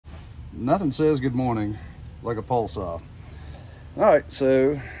Nothing says good morning like a pole saw. All right,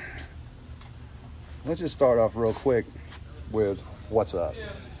 so let's just start off real quick with what's up.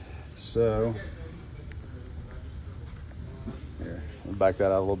 So here, I'll back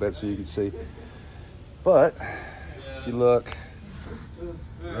that out a little bit so you can see. But if you look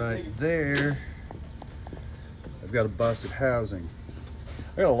right there, I've got a busted housing.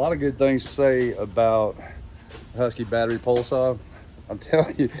 I got a lot of good things to say about the Husky battery pole saw. I'm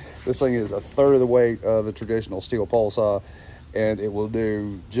telling you, this thing is a third of the weight of a traditional steel pole saw, and it will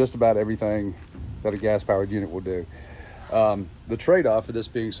do just about everything that a gas-powered unit will do. The trade-off of this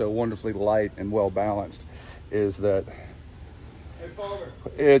being so wonderfully light and well-balanced is that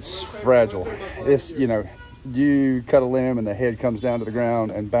it's fragile. It's, you know, you cut a limb and the head comes down to the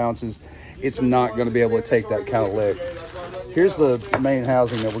ground and bounces, it's not going to be able to take that kind of lick. Here's the main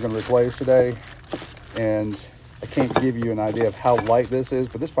housing that we're going to replace today, and I can't give you an idea of how light this is,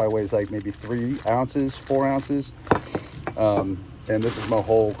 but this probably weighs like maybe 3 ounces, 4 ounces. And this is my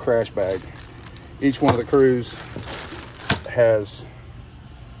whole crash bag. Each one of the crews has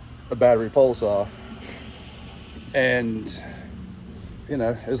a battery pole saw, and you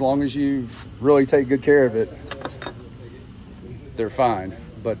know, as long as you really take good care of it, they're fine,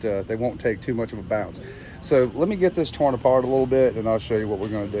 but they won't take too much of a bounce. So let me get this torn apart a little bit and I'll show you what we're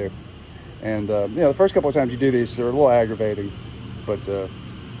going to do. And you know, the first couple of times you do these, they're a little aggravating, but I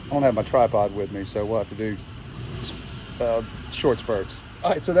don't have my tripod with me, so we'll have to do short spurts.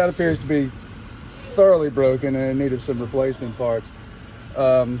 All right, so that appears to be thoroughly broken and in need of some replacement parts.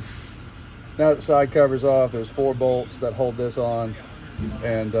 Now that the side cover's off, there's 4 bolts that hold this on,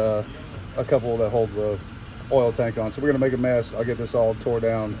 and a couple that hold the oil tank on. So we're gonna make a mess. I'll get this all tore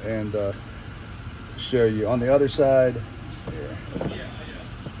down and show you. On the other side, here,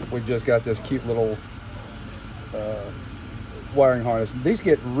 we've just got this cute little wiring harness. These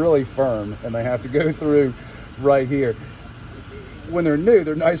get really firm and they have to go through right here. When they're new,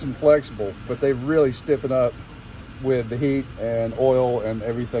 they're nice and flexible, but they really stiffen up with the heat and oil and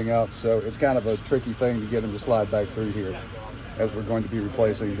everything else. So it's kind of a tricky thing to get them to slide back through here, as we're going to be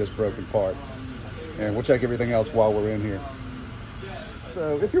replacing this broken part. And we'll check everything else while we're in here.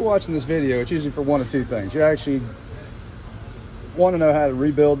 So if you're watching this video, it's usually for one of two things. You actually want to know how to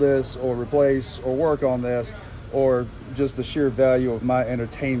rebuild this or replace or work on this, or just the sheer value of my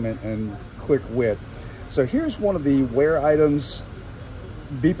entertainment and quick wit. So here's one of the wear items.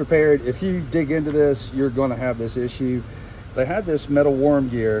 Be prepared. If you dig into this, you're going to have this issue. They had this metal worm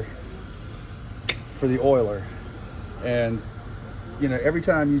gear for the oiler, and you know, every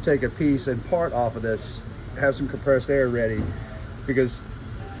time you take a piece and part off of this, have some compressed air ready, because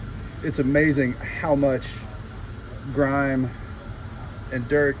it's amazing how much grime and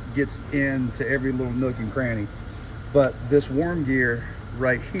dirt gets into every little nook and cranny. But this worm gear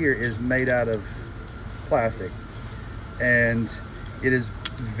right here is made out of plastic, and it is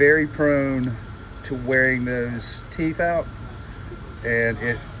very prone to wearing those teeth out, and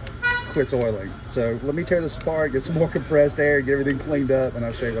it quits oiling. So let me tear this apart, get some more compressed air, get everything cleaned up, and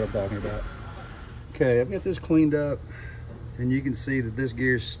I'll show you what I'm talking about. Okay, I've got this cleaned up, and you can see that this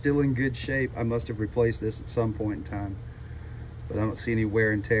gear is still in good shape. I must have replaced this at some point in time, but I don't see any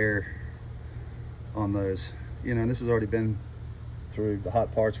wear and tear on those. You know, and this has already been through the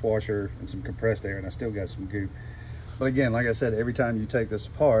hot parts washer and some compressed air, and I still got some goop. But again, like I said, every time you take this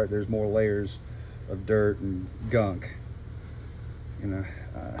apart, there's more layers of dirt and gunk. You know,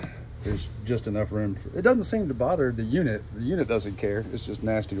 there's just enough room for it. Doesn't seem to bother the unit. The unit doesn't care. It's just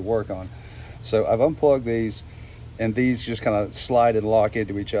nasty to work on. So I've unplugged these, and these just kind of slide and lock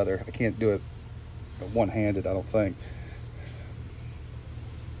into each other. I can't do it one-handed, I don't think.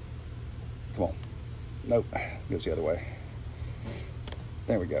 Come on. Nope, goes the other way.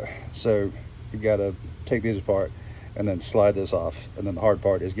 There we go. So you've got to take these apart and then slide this off, and then the hard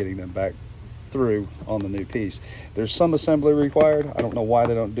part is getting them back through on the new piece. There's some assembly required. I don't know why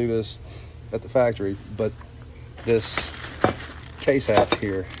they don't do this at the factory, but this case out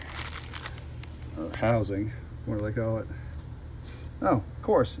here, or housing, what do they call it? Oh, of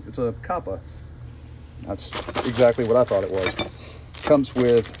course, it's a kappa. That's exactly what I thought it was. Comes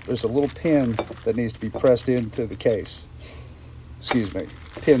with, there's a little pin that needs to be pressed into the case. Excuse me,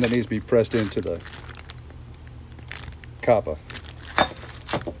 pin that needs to be pressed into the kappa.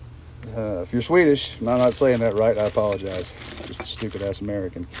 If you're Swedish, and I'm not saying that right, I apologize. Just a stupid ass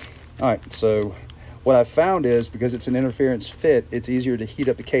American. All right, so what I found is, because it's an interference fit, it's easier to heat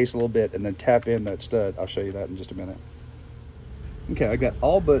up the case a little bit and then tap in that stud. I'll show you that in just a minute. Okay, I got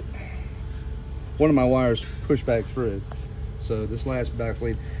all but one of my wires pushed back through. So this last back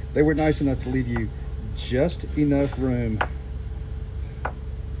lead, they were nice enough to leave you just enough room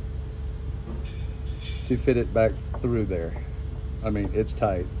to fit it back through there. I mean, it's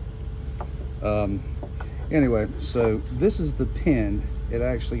tight. Anyway, so this is the pin. It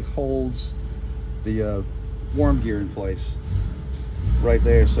actually holds the worm gear in place right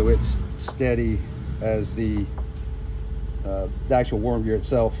there, so it's steady as the actual worm gear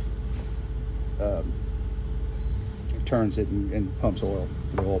itself turns it and pumps oil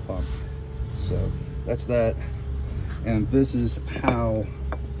for the oil pump. So that's that, and this is how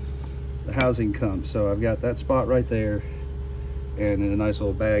the housing comes. So I've got that spot right there, and in a nice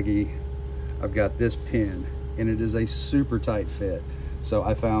little baggie I've got this pin, and it is a super tight fit. So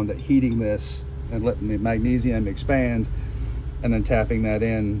I found that heating this and letting the magnesium expand and then tapping that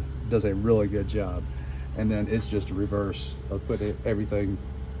in does a really good job. And then it's just a reverse of putting everything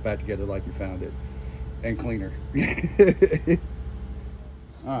back together like you found it, and cleaner.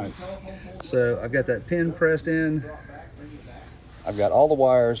 All right, so I've got that pin pressed in. I've got all the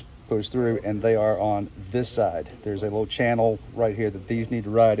wires pushed through, and they are on this side. There's a little channel right here that these need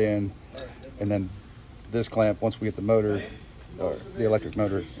to ride in, and then this clamp, once we get the motor, or the electric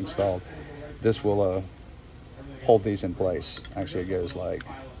motor installed, this will hold these in place. Actually, it goes like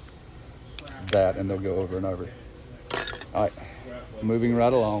that, and they'll go over and over. All right, moving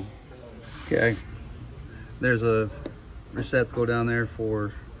right along. Okay, there's a receptacle down there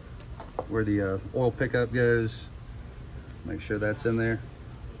for where the oil pickup goes. Make sure that's in there,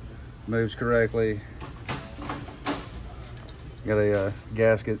 moves correctly. Got a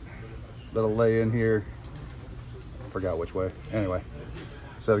gasket that'll lay in here. Forgot which way. Anyway,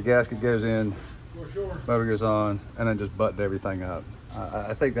 so the gasket goes in, motor goes on, and then just button everything up.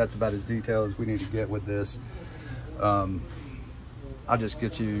 I think that's about as detailed as we need to get with this. I'll just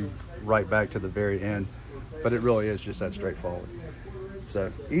get you right back to the very end, but it really is just that straightforward.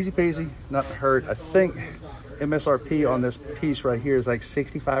 So easy peasy, not to hurt. I think MSRP on this piece right here is like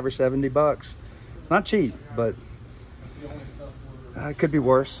 65 or 70 bucks. It's not cheap, but it could be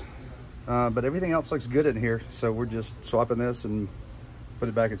worse. But everything else looks good in here, so we're just swapping this and put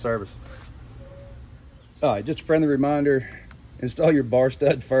it back in service. All right, just a friendly reminder, install your bar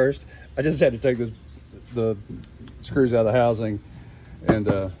stud first. I just had to take the screws out of the housing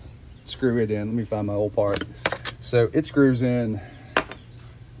and screw it in. Let me find my old part. So it screws in,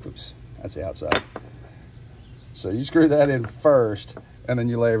 oops, that's the outside. So you screw that in first, and then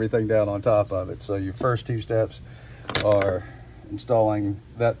you lay everything down on top of it. So your first two steps are installing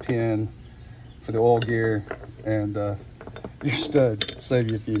that pin for the oil gear and your stud. Save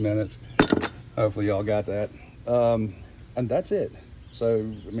you a few minutes. Hopefully y'all got that. And that's it. So,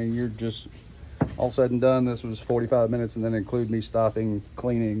 I mean, you're just all said and done. This was 45 minutes, and then include me stopping,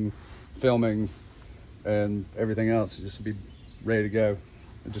 cleaning, filming, and everything else just to be ready to go.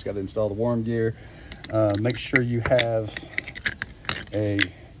 I just got to install the worm gear. Make sure you have a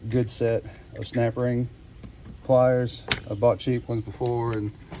good set of snap ring pliers. I bought cheap ones before,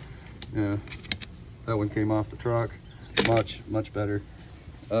 and yeah, that one came off the truck. Much better.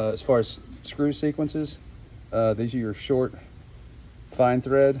 As far as screw sequences, these are your short fine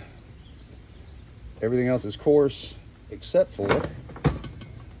thread. Everything else is coarse except for,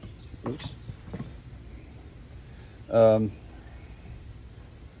 oops,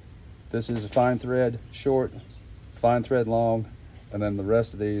 this is a fine thread short, fine thread long, and then the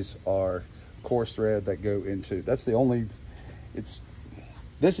rest of these are coarse thread that go into, that's the only,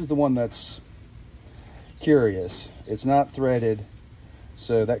 this is the one that's curious. It's not threaded,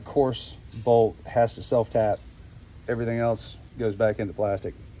 so that coarse bolt has to self-tap. Everything else goes back into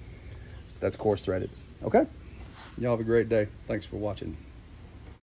plastic. That's coarse threaded. Okay, y'all have a great day. Thanks for watching.